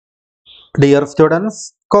Dear students,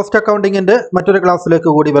 cost accounting in മറ്റൊരു ക്ലാസ്സിലേക്ക്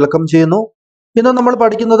കൂടി വെൽക്കം ചെയ്യുന്നു. ഇന്ന് നമ്മൾ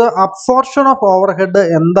പഠിക്കുന്നത് അബ്സോർപ്ഷൻ ഓഫ് ഓവർഹെഡ്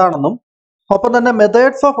എന്താണെന്നും ഒപ്പം തന്നെ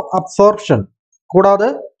മെത്തേഡ്സ് ഓഫ് അബ്സോർപ്ഷൻ കൂടാതെ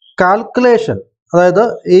കാൽക്കുലേഷൻ, അതായത്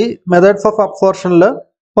ഈ മെത്തേഡ്സ് ഓഫ് അബ്സോർപ്ഷനിൽ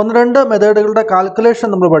ഒന്ന് രണ്ട് മെത്തേഡുകളുടെ കാൽക്കുലേഷൻ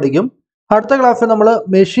നമ്മൾ പഠിക്കും. അടുത്ത ക്ലാസ്സിൽ നമ്മൾ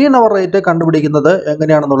മെഷീൻ അവർ റേറ്റ് കണ്ടുപിടിക്കുന്നത്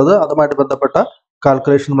എങ്ങനെയാണെന്നുള്ളത് അതുമായിട്ട് ബന്ധപ്പെട്ട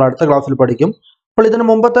കാൽക്കുലേഷൻ നമ്മൾ അടുത്ത ക്ലാസ്സിൽ പഠിക്കും. അപ്പോൾ ഇതിന്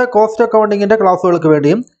മുമ്പത്തെ കോസ്റ്റ് അക്കൗണ്ടിങ്ങിൻ്റെ ക്ലാസ്സുകൾക്ക്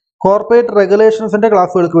വേണ്ടിയും കോർപ്പറേറ്റ് റെഗുലേഷൻസിൻ്റെ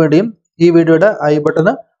ക്ലാസ്സുകൾക്ക് വേണ്ടിയും ഈ വീഡിയോയുടെ ഐ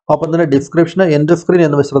ബട്ടണ് ഒപ്പം തന്നെ ഡിസ്ക്രിപ്ഷന് എൻഡ് സ്ക്രീൻ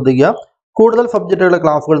എന്നിവ ശ്രദ്ധിക്കുക. കൂടുതൽ സബ്ജക്റ്റുകളുടെ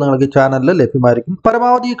ക്ലാസ്സുകൾ നിങ്ങൾക്ക് ചാനലിൽ ലഭ്യമായിരിക്കും.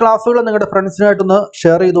 പരമാവധി ഈ ക്ലാസ്സുകൾ നിങ്ങളുടെ ഫ്രണ്ട്സിനായിട്ടൊന്ന്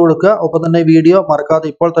ഷെയർ ചെയ്ത് കൊടുക്കുക. ഒപ്പം തന്നെ വീഡിയോ മറക്കാതെ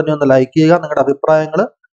ഇപ്പോൾ തന്നെ ഒന്ന് ലൈക്ക് ചെയ്യുക. നിങ്ങളുടെ അഭിപ്രായങ്ങൾ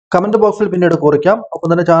കമന്റ് ബോക്സിൽ പിന്നീട് കുറിക്കാം. ഒപ്പം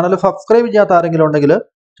തന്നെ ചാനൽ സബ്സ്ക്രൈബ് ചെയ്യാത്ത ആരെങ്കിലും ഉണ്ടെങ്കിൽ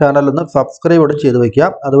ചാനൽ ഒന്ന് സബ്സ്ക്രൈബ് ചെയ്ത്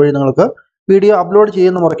വയ്ക്കുക. അതുവഴി നിങ്ങൾക്ക് വീഡിയോ അപ്ലോഡ്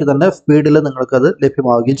ചെയ്യുന്ന മുറയ്ക്ക് തന്നെ സ്പീഡിൽ നിങ്ങൾക്ക് അത്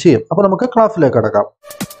ലഭ്യമാവുകയും ചെയ്യും. അപ്പോൾ നമുക്ക് ക്ലാസ്സിലേക്ക് കടക്കാം.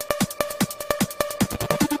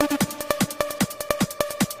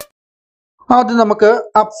 ആദ്യം നമുക്ക്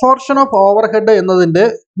അബ്സോർപ്ഷൻ ഓഫ് ഓവർഹെഡ് എന്നതിന്റെ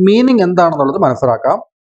മീനിങ് എന്താണെന്നുള്ളത് മനസ്സിലാക്കാം.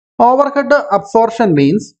 Overhead absorption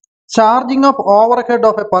means charging of overhead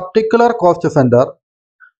of A particular cost centre.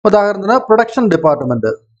 ഉദാഹരണത്തിന് പ്രൊഡക്ഷൻ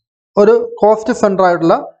ഡിപ്പാർട്ട്മെന്റ്, ഒരു കോസ്റ്റ് സെന്റർ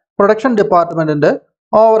ആയിട്ടുള്ള പ്രൊഡക്ഷൻ ഡിപ്പാർട്ട്മെന്റിന്റെ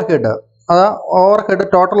ഓവർഹെഡ്, അതാ overhead,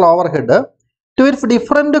 total overhead to its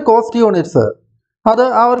different cost units. അത്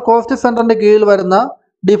ആ ഒരു കോസ്റ്റ് സെന്ററിന്റെ കീഴിൽ വരുന്ന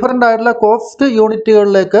ഡിഫറെന്റ് ആയിട്ടുള്ള കോസ്റ്റ്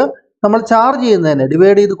യൂണിറ്റുകളിലേക്ക് നമ്മൾ ചാർജ് ചെയ്യുന്നതിനെ,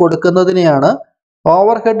 ഡിവൈഡ് ചെയ്ത് കൊടുക്കുന്നതിനെയാണ്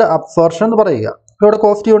ഓവർഹെഡ് അബ്സോർപ്ഷൻ എന്ന് പറയുക. ഇവിടെ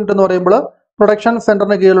കോസ്റ്റ് യൂണിറ്റ് എന്ന് പറയുമ്പോൾ പ്രൊഡക്ഷൻ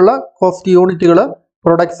സെന്ററിന് കീഴിലുള്ള കോസ്റ്റ് യൂണിറ്റുകൾ,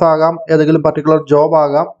 പ്രൊഡക്ട്സ് ആകാം, ഏതെങ്കിലും പർട്ടിക്കുലർ ജോബ്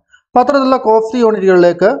ആകാം. അപ്പോൾ അത്തരത്തിലുള്ള കോസ്റ്റ്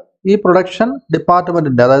യൂണിറ്റുകളിലേക്ക് ഈ പ്രൊഡക്ഷൻ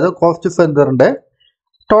ഡിപ്പാർട്ട്മെന്റിന്റെ, അതായത് കോസ്റ്റ് സെന്ററിന്റെ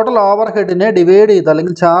ടോട്ടൽ ഓവർഹെഡിനെ ഡിവൈഡ് ചെയ്ത്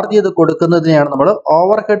അല്ലെങ്കിൽ ചാർജ് ചെയ്ത് കൊടുക്കുന്നതിനെയാണ് നമ്മൾ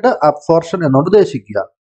ഓവർഹെഡ് അബ്സോർപ്ഷൻ എന്നുകൊണ്ട് ഉദ്ദേശിക്കുക.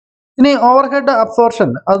 ഇനി ഓവർഹെഡ് അബ്സോർപ്ഷൻ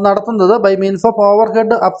അത് നടത്തുന്നത് by means of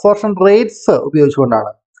overhead absorption rates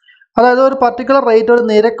ഉപയോഗിച്ചുകൊണ്ടാണ്. അതായത് ഒരു പർട്ടിക്കുലർ റേറ്റ്, ഒരു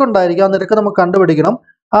നിരക്കുണ്ടായിരിക്കും, ആ നിരക്ക് നമുക്ക് കണ്ടുപിടിക്കണം.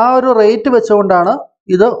 ആ ഒരു റേറ്റ് വെച്ചുകൊണ്ടാണ്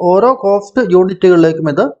ഇത് ഓരോ കോസ്റ്റ് യൂണിറ്റുകളിലേക്കും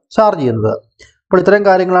ഇത് ചാർജ് ചെയ്യുന്നത്. അപ്പോൾ ഇത്തരം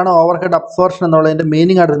കാര്യങ്ങളാണ് ഓവർഹെഡ് അബ്സോർപ്ഷൻ എന്നുള്ളതിൻ്റെ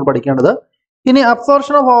മീനിങ് ആയിട്ട് നിങ്ങൾ പഠിക്കേണ്ടത്. ഇനി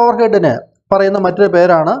അബ്സോർപ്ഷൻ ഓഫ് ഓവർഹെഡിന് പറയുന്ന മറ്റൊരു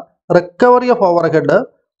പേരാണ് recovery of overhead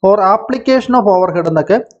or application of overhead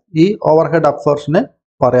എന്നൊക്കെ ഈ ഓവർഹെഡ് അബ്സോർപ്ഷന്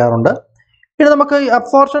പറയാറുണ്ട്. ഇനി നമുക്ക് ഈ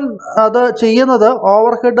അബ്സോർപ്ഷൻ അത് ചെയ്യുന്നത്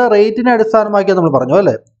ഓവർഹെഡ് റേറ്റിനെ അടിസ്ഥാനമാക്കി നമ്മൾ പറഞ്ഞു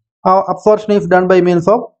അല്ലേ. Absorption is done by means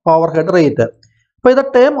of overhead rate. അപ്പോൾ ഇത്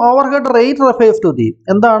term overhead rate refers to the,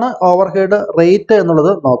 എന്താണ് ഓവർഹെഡ് റേറ്റ് എന്നുള്ളത്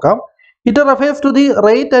നോക്കാം. It refers to the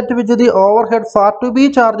rate at which the overheads R to B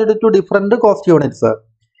charged to different cost units.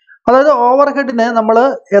 അതായത് ഓവർഹെഡിനെ നമ്മൾ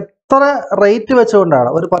എത്ര rate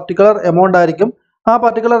വെച്ചുകൊണ്ടാണ്, ഒരു പർട്ടിക്കുലർ എമൗണ്ട് ആയിരിക്കും, ആ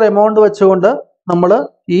പർട്ടിക്കുലർ എമൗണ്ട് വെച്ചുകൊണ്ട് നമ്മൾ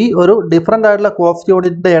ഈ ഒരു ഡിഫറെൻ്റ് ആയിട്ടുള്ള കോസ്റ്റ്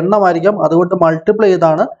യൂണിറ്റിന്റെ എണ്ണമായിരിക്കും, അതുകൊണ്ട് മൾട്ടിപ്ലൈ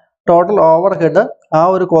ചെയ്താണ് ടോട്ടൽ ഓവർഹെഡ് ആ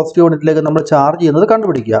ഒരു കോസ്റ്റ് യൂണിറ്റിലേക്ക് നമ്മൾ ചാർജ് ചെയ്യുന്നത്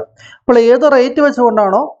കണ്ടുപിടിക്കുക. അപ്പോൾ ഏത് റേറ്റ്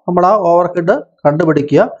വെച്ചുകൊണ്ടാണോ നമ്മൾ ആ ഓവർഹെഡ്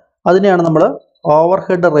കണ്ടുപിടിക്കുക, അതിനെയാണ് നമ്മൾ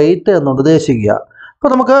ഓവർഹെഡ് റേറ്റ് എന്നുകൊണ്ട് ഉദ്ദേശിക്കുക.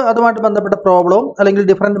 അപ്പോൾ നമുക്ക് അതുമായിട്ട് ബന്ധപ്പെട്ട പ്രോബ്ലവും അല്ലെങ്കിൽ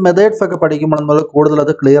ഡിഫറെൻറ്റ് മെത്തേഡ്സ് ഒക്കെ പഠിക്കുമ്പോൾ നമ്മൾ കൂടുതൽ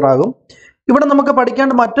അത് ക്ലിയർ ആകും. ഇവിടെ നമുക്ക്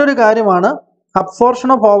പഠിക്കേണ്ട മറ്റൊരു കാര്യമാണ്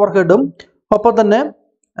അബ്സോർപ്ഷൻ ഓഫ് ഓവർഹെഡും ഒപ്പം തന്നെ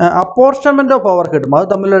അപ്പോർഷൻമെന്റ് ഓഫ് ഓവർഹെഡും. അത്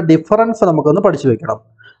തമ്മിലുള്ള ഡിഫറൻസ് നമുക്കൊന്ന് പഠിച്ചു വെക്കണം.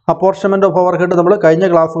 അപ്പോർഷൻമെന്റ് ഓഫ് ഓവർഹെഡ് നമ്മൾ കഴിഞ്ഞ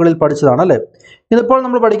ക്ലാസ്സുകളിൽ പഠിച്ചതാണ് അല്ലേ. ഇതിപ്പോൾ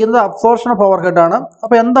നമ്മൾ പഠിക്കുന്നത് അബ്സോർപ്ഷൻ ഓഫ് ഓവർഹെഡ് ആണ്.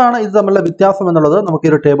 അപ്പോൾ എന്താണ് ഇത് തമ്മിലുള്ള വ്യത്യാസം എന്നുള്ളത് നമുക്ക്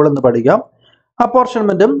ഈ ഒരു ടേബിളിൽ നിന്ന് പഠിക്കാം.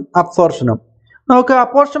 അപ്പോർഷൻമെന്റും അബ്സോർപ്ഷനും. നമുക്ക്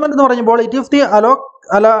അപ്പോർഷൻമെന്റ് എന്ന് പറയുമ്പോൾ it is the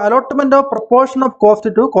allotment of proportion of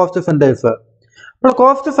cost to cost centres. അപ്പോൾ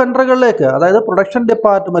കോസ്റ്റ് സെന്ററുകളിലേക്ക്, അതായത് പ്രൊഡക്ഷൻ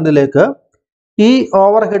ഡിപ്പാർട്ട്മെന്റിലേക്ക് ഈ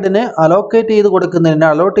ഓവർഹെഡിനെ അലോക്കേറ്റ് ചെയ്ത് കൊടുക്കുന്നതിനെ,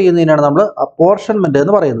 അലോട്ട് ചെയ്യുന്നതിനാണ് നമ്മൾ അപ്പോർഷൻമെന്റ്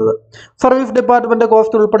എന്ന് പറയുന്നത്. സർവീസ് ഡിപ്പാർട്ട്മെന്റ്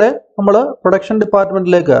കോസ്റ്റ് ഉൾപ്പെടെ നമ്മൾ പ്രൊഡക്ഷൻ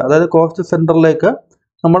ഡിപ്പാർട്ട്മെന്റിലേക്ക്, അതായത് കോസ്റ്റ് സെന്ററിലേക്ക്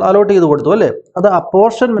നമ്മൾ അലോട്ട് ചെയ്ത് കൊടുത്തു അല്ലേ, അത്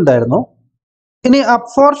അപ്പോർഷൻമെന്റ് ആയിരുന്നു. ഇനി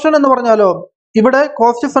അബ്സോർപ്ഷൻ എന്ന് പറഞ്ഞാലോ, ഇവിടെ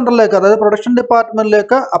കോസ്റ്റ് സെന്ററിലേക്ക്, അതായത് പ്രൊഡക്ഷൻ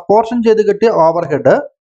ഡിപ്പാർട്ട്മെന്റിലേക്ക് അപ്പോർഷൻ ചെയ്ത് കിട്ടിയ ഓവർഹെഡ്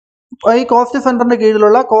ഈ കോസ്റ്റ് സെന്ററിന്റെ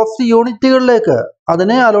കീഴിലുള്ള കോസ്റ്റ് യൂണിറ്റുകളിലേക്ക്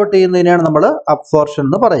അതിനെ അലോട്ട് ചെയ്യുന്നതിനെയാണ് നമ്മൾ അബ്സോർപ്ഷൻ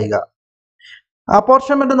എന്ന് പറയുക.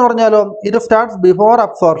 അപ്പോർഷൻമെന്റ് എന്ന് പറഞ്ഞാലോ ഇത് സ്റ്റാർട്ട്സ് ബിഫോർ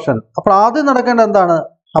അബ്സോർപ്ഷൻ. അപ്പോൾ ആദ്യം നടക്കേണ്ടത് എന്താണ്?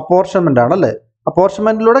 അപ്പോർഷൻമെന്റ് ആണ് അല്ലേ.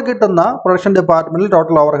 അപ്പോർഷൻമെന്റിലൂടെ കിട്ടുന്ന പ്രൊഡക്ഷൻ ഡിപ്പാർട്ട്മെന്റിൽ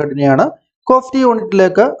ടോട്ടൽ ഓവർഹെഡിനെയാണ് കോസ്റ്റ്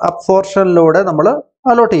യൂണിറ്റിലേക്ക് അബ്സോർപ്ഷനിലൂടെ നമ്മൾ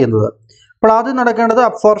അലോട്ട് ചെയ്യുന്നത്. അപ്പോൾ ആദ്യം നടക്കേണ്ടത്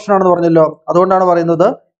അബ്സോർപ്ഷൻ ആണെന്ന് പറഞ്ഞല്ലോ, അതുകൊണ്ടാണ് പറയുന്നത്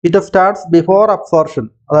ഇറ്റ് സ്റ്റാർട്ട്സ് ബിഫോർ അബ്സോർപ്ഷൻ.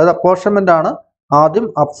 അതായത് അപ്പോർഷൻമെന്റ് ആണ് ആദ്യം,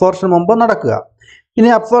 അബ്സോർപ്ഷൻ മുമ്പ് നടക്കുക.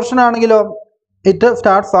 ഇനി അബ്സോർപ്ഷൻ ആണെങ്കിലോ ഇറ്റ്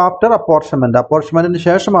സ്റ്റാർട്ട്സ് ആഫ്റ്റർ അപ്പോർഷൻമെന്റ്. അപ്പോർഷൻമെന്റിന്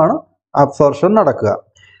ശേഷമാണ് അബ്സോർപ്ഷൻ നടക്കുക.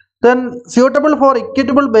 Then suitable for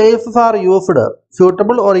equitable bases are used.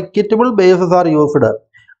 Suitable or equitable bases are used.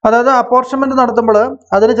 അതായത് അപ്പോർഷൻമെന്റ് നടത്തുമ്പോൾ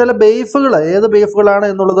അതിന് ചില ബേസുകൾ, ഏത് ബേസുകളാണ്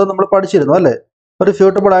എന്നുള്ളത് നമ്മൾ പഠിച്ചിരുന്നു അല്ലേ. ഒരു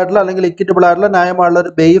സ്യൂട്ടബിൾ ആയിട്ടുള്ള അല്ലെങ്കിൽ ഇക്വിറ്റബിൾ ആയിട്ടുള്ള ന്യായമായുള്ള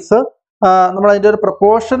ഒരു ബേസ് നമ്മൾ അതിൻ്റെ ഒരു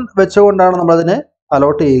പ്രപ്പോർഷൻ വെച്ചുകൊണ്ടാണ് നമ്മളതിനെ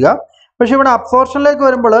അലോട്ട് ചെയ്യുക. പക്ഷെ ഇവിടെ അബ്സോർപ്ഷനിലേക്ക്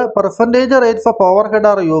വരുമ്പോൾ percentage rates of overhead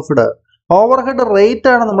are used. Overhead rate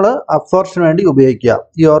ആണ് നമ്മൾ അബ്സോർപ്ഷന് വേണ്ടി ഉപയോഗിക്കുക.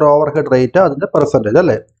 ഈ ഒരു ഓവർഹെഡ് റേറ്റ് അതിൻ്റെ പെർസെൻറ്റേജ്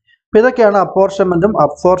അല്ലേ. അപ്പോൾ ഇതൊക്കെയാണ് അപ്പോർഷൻമെൻറ്റും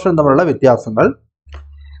അബ്സോർപ്ഷനും തമ്മിലുള്ള വ്യത്യാസങ്ങൾ.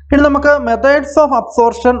 ഇനി നമുക്ക് methods of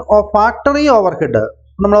absorption of factory overhead.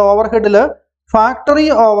 നമ്മൾ ഓവർഹെഡിൽ ഫാക്ടറി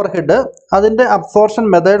ഓവർഹെഡ് അതിൻ്റെ അബ്സോർപ്ഷൻ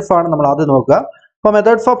മെത്തേഡ്സ് ആണ് നമ്മൾ ആദ്യം നോക്കുക. അപ്പോൾ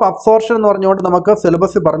മെത്തേഡ്സ് ഓഫ് അബ്സോർപ്ഷൻ എന്ന് പറഞ്ഞുകൊണ്ട് നമുക്ക്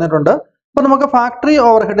സിലബസിൽ പറഞ്ഞിട്ടുണ്ട്. അപ്പോൾ നമുക്ക് ഫാക്ടറി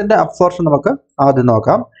ഓവർഹെഡിൻ്റെ അബ്സോർപ്ഷൻ നമുക്ക് ആദ്യം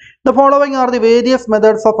നോക്കാം. The following are the various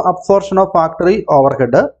methods of absorption of factory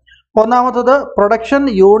overhead. ഒന്നാമത്തത് പ്രൊഡക്ഷൻ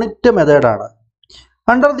യൂണിറ്റ് മെത്തേഡാണ്.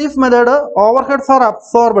 Under this method overheads R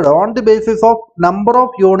absorbed on the basis of number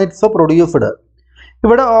of units produced.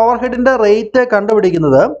 ഇവിടെ ഓവർഹെഡിൻ്റെ റേറ്റ്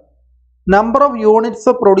കണ്ടുപിടിക്കുന്നത് നമ്പർ ഓഫ്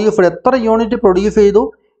യൂണിറ്റ്സ് പ്രൊഡ്യൂസ്ഡ്, എത്ര unit produce ചെയ്തു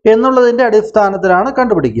എന്നുള്ളതിൻ്റെ അടിസ്ഥാനത്തിലാണ്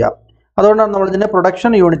കണ്ടുപിടിക്കുക. അതുകൊണ്ടാണ് നമ്മൾ ഇതിനെ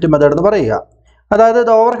പ്രൊഡക്ഷൻ യൂണിറ്റ് മെത്തേഡ് എന്ന് പറയുക.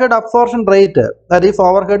 അതായത് overhead absorption rate, that is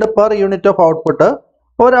overhead per unit of output.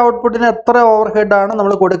 ഒരു ഔട്ട്പുട്ടിന് എത്ര ഓവർഹെഡ് ആണ്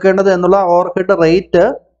നമ്മൾ കൊടുക്കേണ്ടത് എന്നുള്ള ഓവർഹെഡ് റേറ്റ്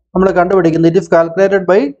നമ്മൾ കണ്ടുപിടിക്കുന്നത്. It is calculated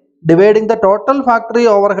by dividing the total factory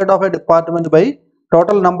overhead of A department by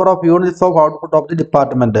total number of units of output of the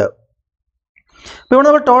department. ഇപ്പോൾ ഇവിടെ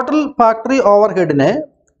നമ്മൾ total factory ഓവർഹെഡിനെ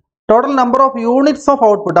total number of units of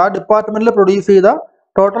output, ആ ഡിപ്പാർട്ട്മെന്റിൽ produce ചെയ്ത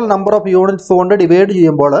total number of units കൊണ്ട് divide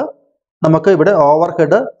ചെയ്യുമ്പോൾ നമുക്ക് ഇവിടെ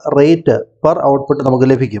ഓവർഹെഡ് റേറ്റ് പെർ ഔട്ട്പുട്ട് നമുക്ക്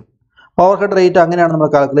ലഭിക്കും. ഓവർഹെഡ് റേറ്റ് അങ്ങനെയാണ് നമ്മൾ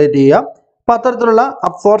കാൽക്കുലേറ്റ് ചെയ്യുക. അപ്പോൾ അത്തരത്തിലുള്ള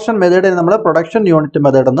അബ്സോർപ്ഷൻ മെത്തേഡിനെ നമ്മൾ പ്രൊഡക്ഷൻ യൂണിറ്റ്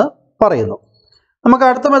മെത്തേഡ് എന്ന് പറയുന്നു. നമുക്ക്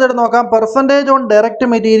അടുത്ത മെത്തേഡ് നോക്കാം. Percentage on direct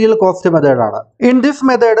material cost മെത്തേഡാണ്. In this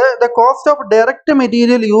method the cost of direct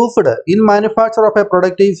material used in manufacture of A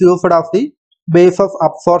product is used as the base of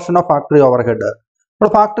absorption of factory overhead.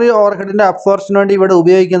 ഇപ്പോൾ factory ഓവർഹെഡിൻ്റെ അബ്സോർപ്ഷന് വേണ്ടി ഇവിടെ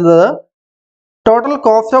ഉപയോഗിക്കുന്നത് total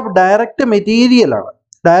cost of direct material ആണ്.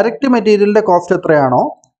 Direct മെറ്റീരിയലിൻ്റെ cost എത്രയാണോ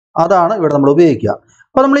അതാണ് ഇവിടെ നമ്മൾ ഉപയോഗിക്കുക.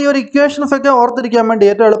 അപ്പോൾ നമ്മൾ ഈ ഒരു ഇക്വേഷൻസ് ഒക്കെ ഓർത്തിരിക്കാൻ വേണ്ടി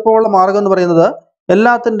ഏറ്റവും എളുപ്പമുള്ള മാർഗം എന്ന് പറയുന്നത്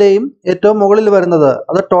എല്ലാത്തിൻ്റെയും ഏറ്റവും മുകളിൽ വരുന്നത്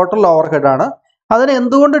അത് ടോട്ടൽ ഓവർഹെഡ് ആണ്. അതിനെ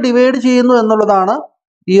എന്തുകൊണ്ട് ഡിവൈഡ് ചെയ്യുന്നു എന്നുള്ളതാണ്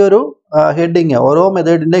ഈ ഒരു ഹെഡിങ്, ഓരോ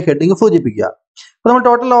മെത്തേഡിൻ്റെ ഹെഡിങ് സൂചിപ്പിക്കുക. അപ്പോൾ നമ്മൾ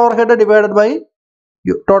total overhead divided by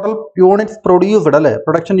total units produced അല്ലേ,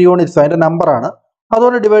 പ്രൊഡക്ഷൻ യൂണിറ്റ്സ് അതിൻ്റെ നമ്പറാണ്.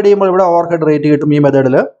 അതുകൊണ്ട് ഡിവൈഡ് ചെയ്യുമ്പോൾ ഇവിടെ ഓവർഹെഡ് റേറ്റ് കിട്ടും ഈ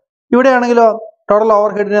മെത്തേഡിൽ. ഇവിടെയാണെങ്കിലോ ടോട്ടൽ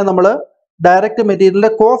ഓവർഹെഡിനെ നമ്മൾ ഡയറക്റ്റ്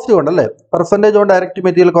മെറ്റീരിയലിൻ്റെ കോസ്റ്റ് കൊണ്ട് അല്ലേ, percentage on direct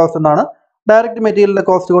material cost എന്നാണ്. ഡയറക്റ്റ് മെറ്റീരിയലിൻ്റെ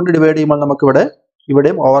കോസ്റ്റ് കൊണ്ട് ഡിവൈഡ് ചെയ്യുമ്പോൾ നമുക്കിവിടെ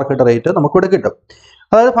ഇവിടെയും ഓവർഹെഡ് റേറ്റ് നമുക്കിവിടെ കിട്ടും.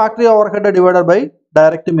 അതായത് factory overhead divided by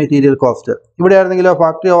direct material cost. ഇവിടെ ആയിരുന്നെങ്കിലോ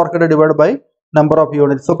factory overhead divide by number of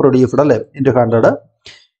units produced അല്ലേ ഇൻറ്റു 100.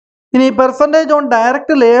 ഇനി percentage on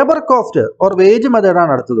direct labour cost or wage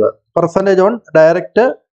മെത്തേഡാണ് അടുത്തത്. Percentage on direct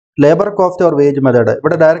labour cost or wage method.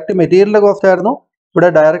 ഇവിടെ direct മെറ്റീരിയലിൻ്റെ cost ആയിരുന്നു, ഇവിടെ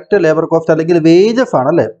direct labour cost അല്ലെങ്കിൽ വേജസ് ആണ്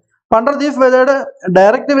അല്ലേ. Under these method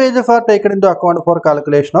direct wages are taken in to account for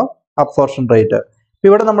calculation of absorption rate.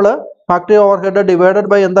 ഇവിടെ നമ്മൾ ഫാക്ടറി ഓവർഹെഡ് ഡിവൈഡഡ്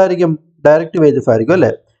ബൈ എന്തായിരിക്കും, ഡയറക്റ്റ് വേജസ് ആയിരിക്കും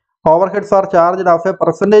അല്ലേ. Overheads R charged as A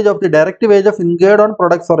percentage of the direct wages incurred on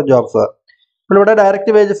products or jobs. ഇവിടെ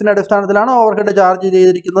direct വേജസിന്റെ അടിസ്ഥാനത്തിലാണ് overhead charge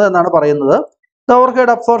ചെയ്തിരിക്കുന്നത് എന്നാണ് പറയുന്നത്.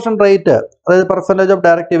 ഓവർഹെഡ് അബ്സോർപ്ഷൻ റേറ്റ്, അതായത് percentage of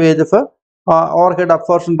direct wages, overhead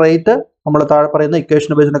absorption rate നമ്മൾ താഴെ പറയുന്ന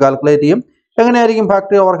ഇക്വേഷൻ ഉപയോഗിച്ച് കാൽക്കുലേറ്റ് ചെയ്യും. എങ്ങനെയായിരിക്കും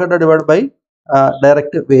factory overhead divide by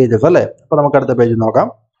direct wages അല്ലേ. അപ്പോൾ നമുക്ക് അടുത്ത പേജ് നോക്കാം.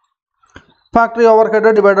 Factory overhead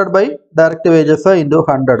divided by direct wages into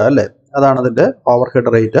 100 അല്ലേ, അതാണ് അതിൻ്റെ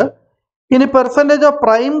ഓവർഹെഡ് റേറ്റ്. ഇനി percentage of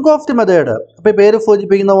prime cost method. അപ്പോൾ ഈ പേര്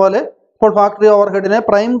സൂചിപ്പിക്കുന്ന പോലെ ഇപ്പോൾ ഫാക്ടറി ഓവർഹെഡിനെ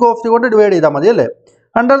പ്രൈം കോസ്റ്റ് കൊണ്ട് ഡിവൈഡ് ചെയ്താൽ മതി അല്ലേ.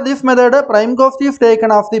 Under this method prime cost is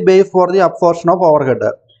taken as the base for the absorption of overhead.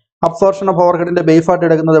 Absorption of ഓവർഹെഡിൻ്റെ base ആയിട്ട്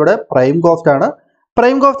എടുക്കുന്നത് ഇവിടെ പ്രൈം കോസ്റ്റ് ആണ്.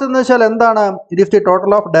 പ്രൈം കോസ്റ്റ് എന്ന് വെച്ചാൽ എന്താണ്, it is the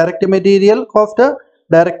total of direct material cost,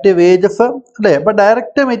 direct wages അല്ലേ. അപ്പോൾ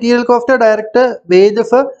direct material cost, direct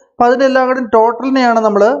wages, അപ്പോൾ അതിൻ്റെ എല്ലാം കൂടി ടോട്ടലിനെയാണ്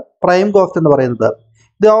നമ്മൾ പ്രൈം കോസ്റ്റ് എന്ന് പറയുന്നത്.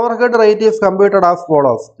 The overhead rate is computed as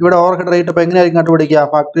follows. ഇവിടെ ഓവർഹെഡ് റേറ്റ് അപ്പോൾ എങ്ങനെയായിരിക്കും കണ്ടുപിടിക്കുക,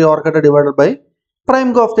 factory overhead divided by prime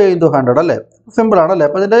cost into 100 അല്ലേ. സിമ്പിൾ ആണല്ലേ.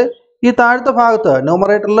 അപ്പോൾ ഇതിൻ്റെ ഈ താഴത്തെ ഭാഗത്ത്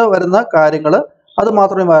ന്യൂമറേറ്ററിൽ വരുന്ന കാര്യങ്ങൾ അത്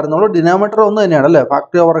മാത്രമേ വരുന്നുള്ളൂ. ഡിനോമിനേറ്റർ ഒന്ന് തന്നെയാണ് അല്ലേ,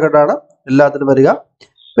 ഫാക്ടറി ഓവർഹെഡാണ് എല്ലാത്തിനും വരിക.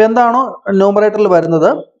 അപ്പോൾ എന്താണോ ന്യൂമറേറ്ററിൽ വരുന്നത്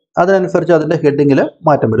അതിനനുസരിച്ച് അതിൻ്റെ ഹെഡിങ്ങിൽ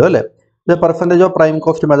മാറ്റം വരും അല്ലേ. ഇത് പെർസെൻറ്റേജ് ഓഫ് പ്രൈം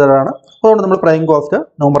കോസ്റ്റ് മെത്തേഡാണ്, അതുകൊണ്ട് നമ്മൾ പ്രൈം കോസ്റ്റ്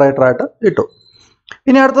ന്യൂമറേറ്ററായിട്ട് ഇട്ടു.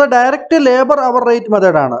 ഇനി അടുത്തത് ഡയറക്റ്റ് ലേബർ അവർ റേറ്റ്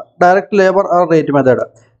മെത്തേഡാണ്. Direct labour hour rate method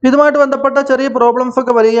ഇതുമായിട്ട് ബന്ധപ്പെട്ട ചെറിയ പ്രോബ്ലംസ്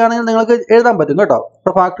ഒക്കെ വരികയാണെങ്കിൽ നിങ്ങൾക്ക് എഴുതാൻ പറ്റും കേട്ടോ.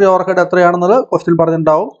 ഇപ്പോൾ ഫാക്ടറി ഓവർഹെഡ് എത്രയാണെന്നത് ക്വസ്റ്റ്യൻ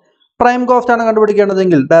പറഞ്ഞിട്ടുണ്ടാവും. പ്രൈം കോസ്റ്റ് ആണ്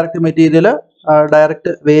കണ്ടുപിടിക്കേണ്ടതെങ്കിൽ ഡയറക്റ്റ് മെറ്റീരിയൽ,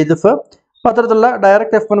 ഡയറക്റ്റ് വേജസ്, അത്തരത്തിലുള്ള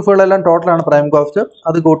ഡയറക്റ്റ് എക്സ്പെൻസുകളെല്ലാം ടോട്ടലാണ് പ്രൈം കോസ്റ്റ്.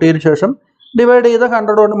 അത് കൂട്ടിയതിന് ശേഷം ഡിവൈഡ് ചെയ്ത്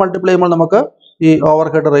 100 കൊണ്ട് മൾട്ടിപ്ലൈ ചെയ്യുമ്പോൾ നമുക്ക് ഈ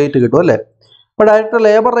ഓവർഹെഡ് റേറ്റ് കിട്ടും അല്ലേ. ഇപ്പോൾ ഡയറക്റ്റ്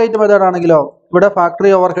ലേബർ റേറ്റ് മെത്തേഡ് ആണെങ്കിലോ ഇവിടെ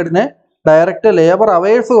ഫാക്ടറി ഓവർഹെഡിനെ ഡയറക്റ്റ് ലേബർ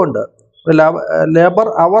അവേഴ്സ് കൊണ്ട് ലേബർ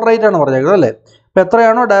അവർ റേറ്റ് ആണ് പറഞ്ഞേക്കുന്നത് അല്ലേ. അപ്പോൾ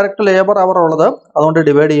എത്രയാണോ ഡയറക്റ്റ് ലേബർ അവർ ഉള്ളത് അതുകൊണ്ട്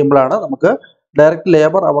ഡിവൈഡ് ചെയ്യുമ്പോഴാണ് നമുക്ക് direct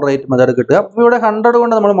labour hour rate method കിട്ടുക. അപ്പോൾ ഇവിടെ 100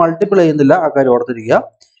 കൊണ്ട് നമ്മൾ മൾട്ടിപ്ലൈ ചെയ്യുന്നില്ല, ആ കാര്യം ഓർത്തിരിക്കുക.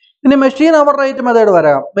 ഇനി മെഷീൻ അവർ റേറ്റ് മെത്തേഡ്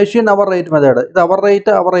വരാം. മെഷീൻ അവർ റേറ്റ് മെത്തേഡ്, ഇത് അവർ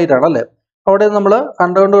റേറ്റ് ആണല്ലേ, അവിടെ നമ്മൾ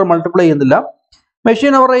 100 കൊണ്ട് മൾട്ടിപ്ലൈ ചെയ്യുന്നില്ല.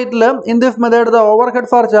 മെഷീൻ അവർ റേറ്റിൽ in this method the over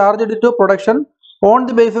heads R charged to production on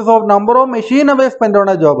the basis of number of machine away spend on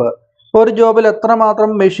A job. ഒരു ജോബിൽ എത്രമാത്രം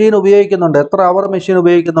machine ഉപയോഗിക്കുന്നുണ്ട്, എത്ര അവർ മെഷീൻ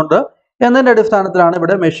ഉപയോഗിക്കുന്നുണ്ട് എന്നതിൻ്റെ അടിസ്ഥാനത്തിലാണ്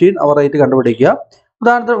ഇവിടെ മെഷീൻ അവർ റേറ്റ് കണ്ടുപിടിക്കുക.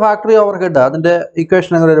 ഉദാഹരണത്തിന് ഫാക്ടറി ഓവർ ഹെഡ്, അതിൻ്റെ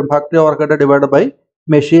ഇക്വേഷൻ എങ്ങനെ വരും? Factory over head divide by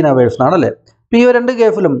machine hours ആണല്ലേ. ഇപ്പോൾ ഈ രണ്ട്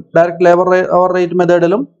കേസിലും direct labour hour rate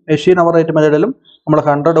മെത്തേഡിലും machine hour rate മെത്തേഡിലും നമ്മൾ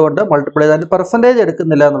 100 കൊണ്ട് മൾട്ടിപ്ലൈ ചെയ്ത് അതിൻ്റെ പെർസെൻറ്റേജ്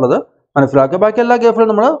എടുക്കുന്നില്ല എന്നുള്ളത് മനസ്സിലാക്കുക. ബാക്കി എല്ലാ കേസിലും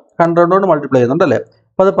നമ്മൾ 100 കൊണ്ട് മൾട്ടിപ്ലൈ ചെയ്യുന്നുണ്ടല്ലേ,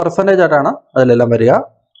 അപ്പോൾ അത് പെർസെൻറ്റേജ് ആയിട്ടാണ് അതിലെല്ലാം വരിക.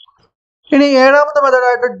 ഇനി ഏഴാമത്തെ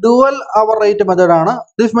മെത്തേഡായിട്ട് ഡുവൽ അവർ റേറ്റ് മെത്തേഡാണ്.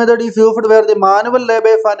 This method is used wear the manual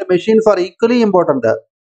labours and machines are equally important.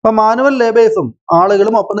 അപ്പോൾ മാനുവൽ ലേബേഴ്സും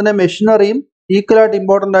ആളുകളും ഒപ്പം തന്നെ മെഷീനറിയും ഈക്വലായിട്ട്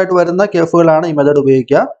ഇമ്പോർട്ടൻ്റ് ആയിട്ട് വരുന്ന കേസുകളാണ് ഈ മെത്തേഡ്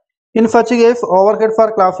ഉപയോഗിക്കുക. In such case over heads R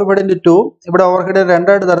classified in to, ഇവിടെ ഓവർ ഹെഡ്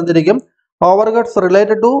രണ്ടായിട്ട് തരംതിരിക്കും. Over heads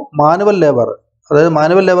related to manual labour, അതായത്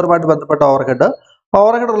മാനുവൽ ലേബറുമായിട്ട് ബന്ധപ്പെട്ട ഓവർ ഹെഡ്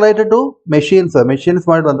റിലേറ്റഡ് ടു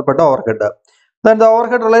മെഷീൻസുമായിട്ട് ബന്ധപ്പെട്ട over head. Then the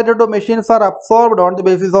overhead related to machines are absorbed on the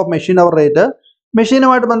basis of machine hour rate.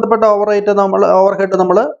 മെഷീനുമായിട്ട് ബന്ധപ്പെട്ട overhead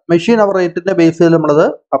നമ്മൾ machine hour റേറ്റിന്റെ ബേസിൽ നമ്മളത്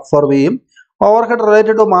absorb ചെയ്യും. Overhead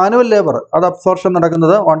related to manual labour, അത് absorption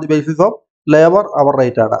നടക്കുന്നത് on the basis of labour hour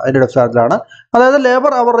rate ആണ്, അതിന്റെ അടിസ്ഥാനത്തിലാണ്. അതായത്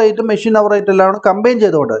ലേബർ അവർ റേറ്റും മെഷീൻ അവർ റേറ്റ് എല്ലാം കമ്പൈൻ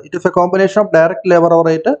ചെയ്തുകൊണ്ട് it is A combination of direct labour hour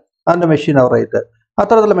rate and machine hour rate.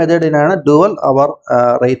 അത്തരത്തിലുള്ള മെത്തേഡിനാണ് ഡുവൽ അവർ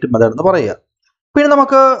റേറ്റ് മെത്തേഡ് എന്ന് പറയുക. പിന്നെ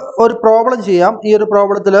നമുക്ക് ഒരു പ്രോബ്ലം ചെയ്യാം. ഈ ഒരു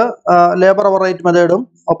പ്രോബ്ലത്തിൽ ലേബർ അവർ റേറ്റ് മെത്തേഡും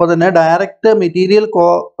ഒപ്പം തന്നെ ഡയറക്റ്റ് മെറ്റീരിയൽ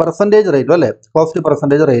പെർസെൻറ്റേജ് റേറ്റും അല്ലേ, കോസ്റ്റ്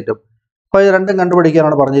പെർസെൻറ്റേജ് റേറ്റും, അപ്പോൾ ഇത് രണ്ടും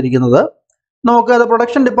കണ്ടുപിടിക്കാനാണ് പറഞ്ഞിരിക്കുന്നത്. നമുക്ക് അത്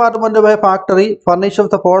production department by factory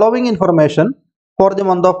furnishes the following information for the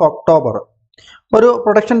month of October. ഒരു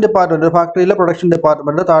പ്രൊഡക്ഷൻ ഡിപ്പാർട്ട്മെന്റ്, ഒരു ഫാക്ടറിയിലെ പ്രൊഡക്ഷൻ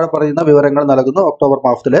ഡിപ്പാർട്ട്മെന്റ് താഴെ പറയുന്ന വിവരങ്ങൾ നൽകുന്നു. ഒക്ടോബർ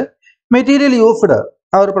മാസത്തിലെ മെറ്റീരിയൽ യൂസ്ഡ്,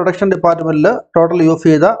 ആ ഒരു പ്രൊഡക്ഷൻ ഡിപ്പാർട്ട്മെന്റിൽ ടോട്ടൽ യൂസ്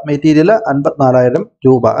ചെയ്ത മെറ്റീരിയൽ 54,000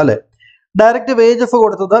 രൂപ അല്ലേ. ഡയറക്റ്റ് വേജസ്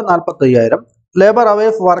കൊടുത്തത് 45,000. ലേബർ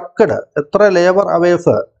അവേഴ്സ് വർക്ക്ഡ്, എത്ര ലേബർ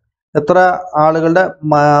അവേഴ്സ്, എത്ര ആളുകളുടെ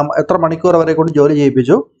എത്ര മണിക്കൂർ അവരെ കൊണ്ട് ജോലി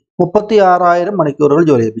ചെയ്യിപ്പിച്ചു? 36,000 മണിക്കൂറുകൾ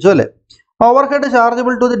ജോലി ചെയ്യിപ്പിച്ചു അല്ലേ. Over head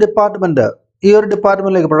chargeable to the department, ഈ ഒരു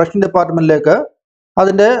ഡിപ്പാർട്ട്മെന്റിലേക്ക്, പ്രൊഡക്ഷൻ ഡിപ്പാർട്ട്മെന്റിലേക്ക്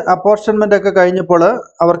അതിന്റെ അപ്പോർഷൻമെന്റ് ഒക്കെ കഴിഞ്ഞപ്പോൾ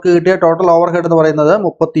അവർക്ക് കിട്ടിയ ടോട്ടൽ ഓവർ ഹെഡ് എന്ന് പറയുന്നത്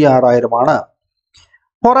 36,000 ആണ്.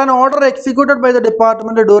 For an order executed by the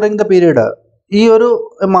department during the period, ഈ ഒരു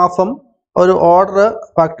മാസം ഒരു ഓർഡർ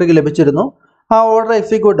ഫാക്ടറിക്ക് ലഭിച്ചിരുന്നു. ആ ഓർഡർ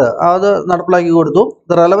എക്സിക്യൂട്ട് അത് നടപ്പിലാക്കി കൊടുത്തു.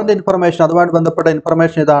 ദ റെലവൻറ്റ് ഇൻഫർമേഷൻ, അതുമായിട്ട് ബന്ധപ്പെട്ട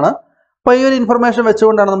ഇൻഫർമേഷൻ ഇതാണ്. അപ്പോൾ ഈ ഒരു ഇൻഫർമേഷൻ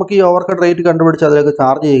വെച്ചുകൊണ്ടാണ് നമുക്ക് ഈ ഓവർ ഹെഡ് റേറ്റ് കണ്ടുപിടിച്ച് അതിലേക്ക്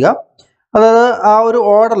ചാർജ് ചെയ്യുക. അതായത് ആ ഒരു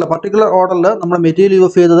ഓർഡറിൽ, പർട്ടിക്കുലർ ഓർഡറിൽ നമ്മൾ മെറ്റീരിയൽ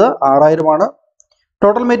യൂസ് ചെയ്തത് 6,000 ആണ്.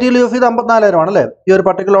 ടോട്ടൽ മെറ്റീരിയൽ യൂസ് ചെയ്ത് 54,000 ആണല്ലേ. ഈ ഒരു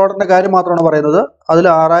പർട്ടിക്കുലർ ഓർഡറിന്റെ കാര്യം മാത്രമാണ് പറയുന്നത്. അതിൽ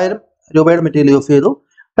 6,000 രൂപയുടെ മെറ്റീരിയൽ യൂസ് ചെയ്തു.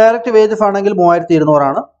 ഡയറക്റ്റ് വേജസ് ആണെങ്കിൽ 3,200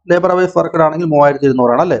 ആണ്. ലേബർ അവേഴ്സ് വർക്കഡ് ആണെങ്കിൽ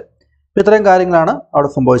 3,200 ആണ് അല്ലേ. ഇത്രയും കാര്യങ്ങളാണ് അവിടെ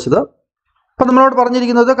സംഭവിച്ചത്. അപ്പോൾ നമ്മളോട്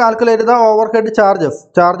പറഞ്ഞിരിക്കുന്നത് calculate the over head charges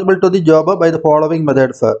chargeable to the job by the following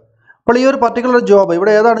methods. അപ്പോൾ ഈ ഒരു പർട്ടിക്കുലർ ജോബ്,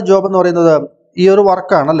 ഇവിടെ ഏതാണ് ജോബ് എന്ന് പറയുന്നത്? ഈ ഒരു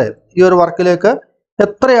വർക്കാണല്ലേ. ഈ ഒരു വർക്കിലേക്ക്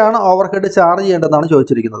എത്രയാണ് ഓവർ ഹെഡ് ചാർജ് ചെയ്യേണ്ടതെന്നാണ്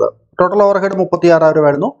ചോദിച്ചിരിക്കുന്നത്. ടോട്ടൽ ഓവർ ഹെഡ് 36,000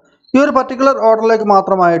 രൂപയായിരുന്നു. ഈ ഒരു പർട്ടിക്കുലർ ഓർഡറിലേക്ക്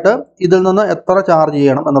മാത്രമായിട്ട് ഇതിൽ നിന്ന് എത്ര ചാർജ്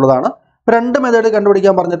ചെയ്യണം എന്നുള്ളതാണ്. രണ്ട് മെത്തേഡ്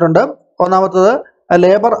കണ്ടുപിടിക്കാൻ പറഞ്ഞിട്ടുണ്ട്. ഒന്നാമത്തത്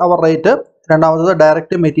ലേബർ അവർ റേറ്റ്, രണ്ടാമത്തത്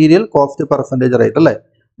direct material cost percentage rate അല്ലേ.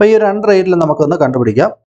 അപ്പോൾ ഈ രണ്ട് റേറ്റിൽ നമുക്കൊന്ന്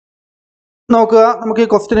കണ്ടുപിടിക്കാം. നോക്കുക, നമുക്ക് ഈ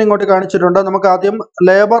ക്വസ്റ്റ്യൻ ഇങ്ങോട്ട് കാണിച്ചിട്ടുണ്ട്. നമുക്ക് ആദ്യം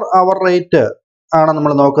ലേബർ അവർ റേറ്റ് ആണ്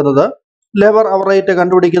നമ്മൾ നോക്കുന്നത്. ലേബർ അവർ റേറ്റ്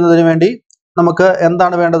കണ്ടുപിടിക്കുന്നതിന് വേണ്ടി നമുക്ക്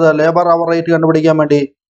എന്താണ് വേണ്ടത്? ലേബർ അവർ റേറ്റ് കണ്ടുപിടിക്കാൻ വേണ്ടി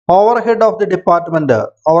over head of the department,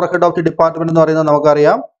 over head of the department എന്ന് പറയുന്നത്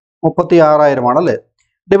നമുക്കറിയാം 36,000 ആണല്ലേ.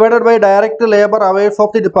 Divided by direct labour hours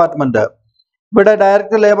of the department. ഇവിടെ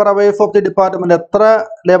direct labour hours of the department, എത്ര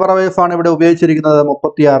ലേബർ അവേഴ്സ് ആണ് ഇവിടെ ഉപയോഗിച്ചിരിക്കുന്നത്?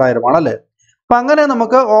 36,000 ആണല്ലേ. അപ്പം അങ്ങനെ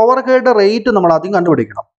നമുക്ക് ഓവർ ഹെഡ് റേറ്റ് നമ്മൾ ആദ്യം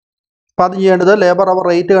കണ്ടുപിടിക്കണം. അപ്പം അത് ചെയ്യേണ്ടത് ലേബർ അവർ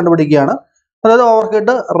റേറ്റ് കണ്ടുപിടിക്കുകയാണ്. അതായത് ഓവർ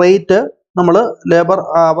ഹെഡ് റേറ്റ് നമ്മൾ ലേബർ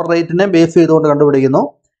അവർ റേറ്റിനെ ബേസ് ചെയ്തുകൊണ്ട് കണ്ടുപിടിക്കുന്നു.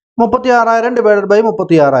 36,000 ഡിവൈഡഡ് ബൈ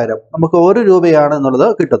 36,000 നമുക്ക് 1 രൂപയാണ് എന്നുള്ളത്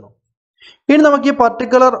കിട്ടുന്നു. ഇനി നമുക്ക് ഈ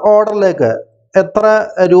പർട്ടിക്കുലർ ഓർഡറിലേക്ക് എത്ര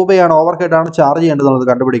രൂപയാണ് ഓവർ ഹെഡ് ആണ് ചാർജ് ചെയ്യേണ്ടത് എന്നുള്ളത്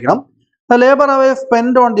കണ്ടുപിടിക്കണം. Labour hour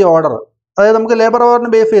spend on the order, അതായത് നമുക്ക് ലേബർ അവറിന്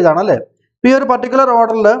ബേസ് ചെയ്താണ് അല്ലേ. ഈ ഒരു പർട്ടിക്കുലർ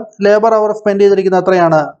ഓർഡറിൽ ലേബർ അവർ സ്പെൻഡ് ചെയ്തിരിക്കുന്നത്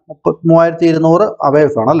എത്രയാണ്? 3,200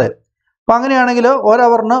 അവേഴ്സ് ആണ് അല്ലേ. അപ്പം അങ്ങനെയാണെങ്കിൽ 1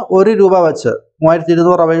 അവറിന് 1 രൂപ വെച്ച്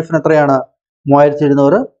 3,200 അവേഴ്സിന് എത്രയാണ്?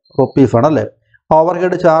 3,200 റുപ്പീസ് ആണ് അല്ലേ. Over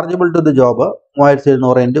head chargeable to the job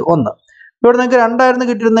 3,200 × 1. ഇവിടെ നിങ്ങൾക്ക് 2,000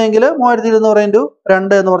 കിട്ടിയിരുന്നെങ്കിൽ 3,200 ×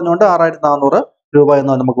 2 എന്ന് പറഞ്ഞുകൊണ്ട് 6,400 രൂപ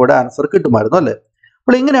എന്ന് നമുക്കിവിടെ ആൻസർ കിട്ടുമായിരുന്നു അല്ലേ.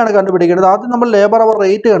 അപ്പോൾ ഇങ്ങനെയാണ് കണ്ടുപിടിക്കേണ്ടത്. ആദ്യം നമ്മൾ ലേബർ അവർ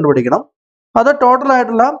റേറ്റ് കണ്ടുപിടിക്കണം. അത് ടോട്ടൽ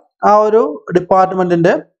ആയിട്ടുള്ള ആ ഒരു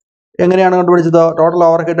ഡിപ്പാർട്ട്മെന്റിന്റെ എങ്ങനെയാണ് കണ്ടുപിടിച്ചത്? Total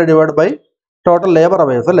over head divide by total labour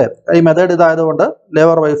hours അല്ലേ. ഈ മെത്തേഡ് ഇതായതുകൊണ്ട്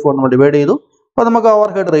ലേബർ അവേഴ്സ് കൊണ്ട് നമ്മൾ ഡിവൈഡ് ചെയ്തു. അപ്പോൾ നമുക്ക് ഓവർ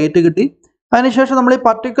ഹെഡ് റേറ്റ് കിട്ടി. അതിനുശേഷം നമ്മൾ ഈ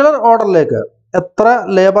പർട്ടിക്കുലർ ഓർഡറിലേക്ക് എത്ര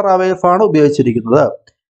ലേബർ അവേഴ്സ് ആണ് ഉപയോഗിച്ചിരിക്കുന്നത്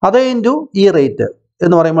അത് ഇൻറ്റു ഈ റേറ്റ്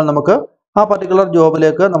എന്ന് പറയുമ്പോൾ നമുക്ക് ആ പർട്ടിക്കുലർ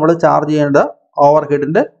ജോബിലേക്ക് നമ്മൾ ചാർജ് ചെയ്യേണ്ട ഓവർ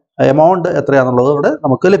ഹെഡിൻ്റെ എമൗണ്ട് എത്രയാണെന്നുള്ളത് ഇവിടെ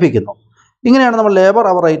നമുക്ക് ലഭിക്കുന്നു. ഇങ്ങനെയാണ് നമ്മൾ ലേബർ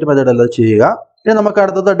അവർ റേറ്റ് മെത്തേഡിൽ ചെയ്യുക. ഇനി നമുക്ക്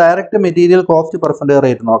അടുത്തത് direct material cost percentage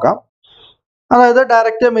rate നോക്കാം. അതായത്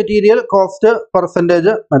direct material cost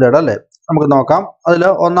percentage method അല്ലേ, നമുക്ക് നോക്കാം. അതിൽ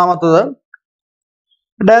ഒന്നാമത്തത്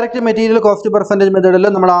ഡയറക്റ്റ് മെറ്റീരിയൽ കോസ്റ്റ് പെർസെൻറ്റേജ് മെത്തേഡിൽ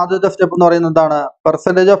നമ്മൾ ആദ്യത്തെ സ്റ്റെപ്പ് എന്ന് പറയുന്നത് എന്താണ്?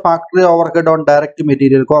 Percentage of factory over head on direct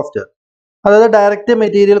material cost. അതായത് ഡയറക്റ്റ്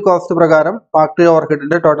മെറ്റീരിയൽ കോസ്റ്റ് പ്രകാരം ഫാക്ടറി ഓവർ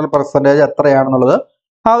ഹെഡിന്റെ ടോട്ടൽ പെർസെൻറ്റേജ് എത്രയാണെന്നുള്ളത്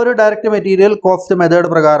ആ ഒരു ഡയറക്റ്റ് മെറ്റീരിയൽ കോസ്റ്റ് മെത്തേഡ്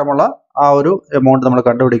പ്രകാരമുള്ള ആ ഒരു എമൗണ്ട് നമ്മൾ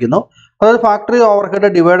കണ്ടുപിടിക്കുന്നു. അതായത് factory over head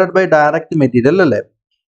divided by direct material അല്ലേ,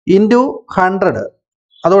 ഇൻറ്റു 100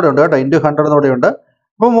 അതോടെ ഉണ്ട് കേട്ടോ, ഇൻറ്റു 100 എന്നോടെ ഉണ്ട്.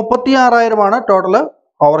 അപ്പോൾ 36,000 ടോട്ടൽ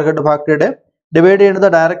ഓവർ ഹെഡ് ഫാക്ടറിയുടെ. ഡിവൈഡ് ചെയ്യുന്നത്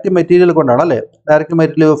ഡയറക്റ്റ് മെറ്റീരിയൽ കൊണ്ടാണ് അല്ലേ, ഡയറക്റ്റ്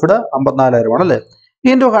മെറ്റീരിയൽ യൂസ്ഡ് 54,000 അല്ലേ,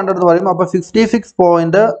 ഇൻറ്റു 100 എന്ന് പറയുമ്പോൾ അപ്പോൾ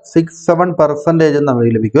 66.67% നമുക്ക്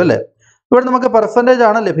ലഭിക്കും അല്ലേ. ഇവിടെ നമുക്ക് പെർസെൻറ്റേജ്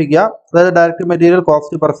ആണ് ലഭിക്കുക, അതായത് ഡയറക്റ്റ് മെറ്റീരിയൽ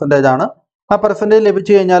കോസ്റ്റ് പെർസെൻറ്റേജ് ആണ്. ആ പെർസെൻറ്റേജ്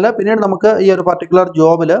ലഭിച്ചു കഴിഞ്ഞാൽ പിന്നീട് നമുക്ക് ഈ ഒരു പർട്ടിക്കുലർ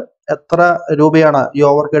ജോബിൽ എത്ര രൂപയാണ് ഈ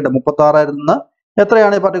ഓവർ ഹെഡ് 36,000 നിന്ന്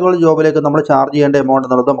എത്രയാണ് ഈ പർട്ടിക്കുലർ ജോബിലേക്ക് നമ്മൾ ചാർജ് ചെയ്യേണ്ട എമൗണ്ട്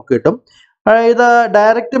എന്നുള്ളത് നമുക്ക് കിട്ടും. ഇത്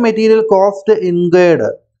ഡയറക്റ്റ് മെറ്റീരിയൽ കോസ്റ്റ് ഇൻഗേർഡ്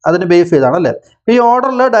അതിന് ബേസ് ചെയ്താണ് അല്ലേ. ഈ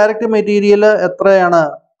ഓർഡറിൽ ഡയറക്റ്റ് മെറ്റീരിയൽ എത്രയാണ്?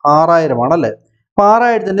 6,000 ആണല്ലേ. അപ്പോൾ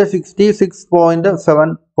 6,000ൻ്റെ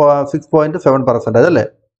 66.7% അല്ലേ,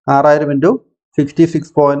 6,000 ഇൻറ്റു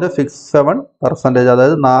 66.67%,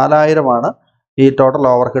 അതായത് 4,000 ഈ ടോട്ടൽ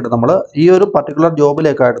ഓവർ ഹെഡ് നമ്മൾ ഈ ഒരു പർട്ടിക്കുലർ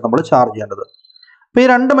ജോബിലേക്കായിട്ട് നമ്മൾ ചാർജ് ചെയ്യേണ്ടത്. അപ്പോൾ ഈ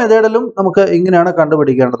രണ്ട് മെത്തേഡിലും നമുക്ക് ഇങ്ങനെയാണ്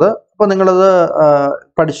കണ്ടുപിടിക്കേണ്ടത്. അപ്പോൾ നിങ്ങളത്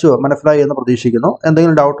മനസ്സിലായി എന്ന് പ്രതീക്ഷിക്കുന്നു.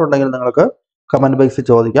 എന്തെങ്കിലും ഡൗട്ട് ഉണ്ടെങ്കിൽ നിങ്ങൾക്ക് കമൻറ്റ് ബോക്സിൽ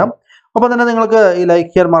ചോദിക്കാം. അപ്പോൾ തന്നെ നിങ്ങൾക്ക് ഈ ലൈക്ക്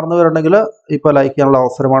ചെയ്യാൻ മറന്നുവരുണ്ടെങ്കിൽ ഇപ്പോൾ ലൈക്ക് ചെയ്യാനുള്ള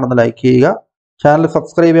അവസരമാണെന്ന് ലൈക്ക് ചെയ്യുക. ചാനൽ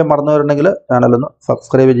സബ്സ്ക്രൈബ് ചെയ്യാൻ മറന്നുവരുണ്ടെങ്കിൽ ചാനലൊന്ന്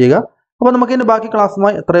സബ്സ്ക്രൈബ് ചെയ്യുക. അപ്പോൾ നമുക്കിനി ബാക്കി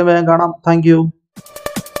ക്ലാസ്സുമായി എത്രയും വേഗം കാണാം. താങ്ക്